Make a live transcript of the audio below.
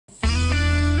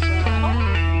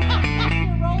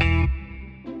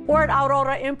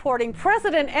Aurora Importing,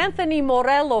 President Anthony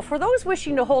Morello. For those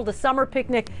wishing to hold a summer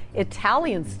picnic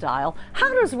Italian style,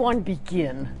 how does one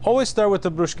begin? Always start with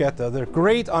the bruschetta. They're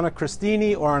great on a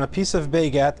crostini or on a piece of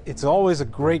baguette. It's always a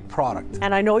great product.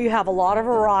 And I know you have a lot of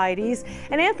varieties.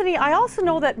 And Anthony, I also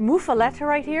know that muffaletta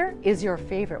right here is your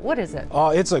favorite. What is it? Oh,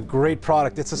 it's a great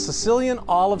product. It's a Sicilian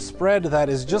olive spread that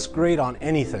is just great on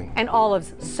anything. And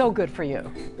olives, so good for you.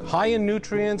 High in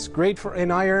nutrients, great in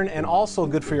iron, and also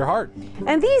good for your heart.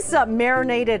 And these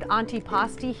marinated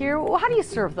antipasti here, how do you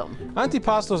serve them?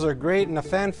 Antipastos are great and a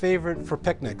fan favorite for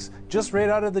picnics. Just right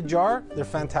out of the jar, they're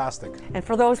fantastic. And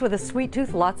for those with a sweet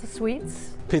tooth, lots of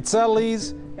sweets.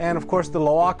 Pizzellis, and of course the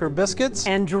Loacker biscuits.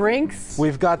 And drinks.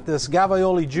 We've got this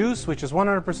Gavaioli juice, which is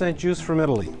 100% juice from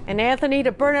Italy. And Anthony,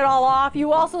 to burn it all off,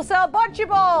 you also sell bocce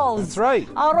balls. That's right.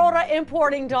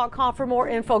 AuroraImporting.com for more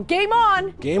info. Game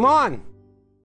on! Game on!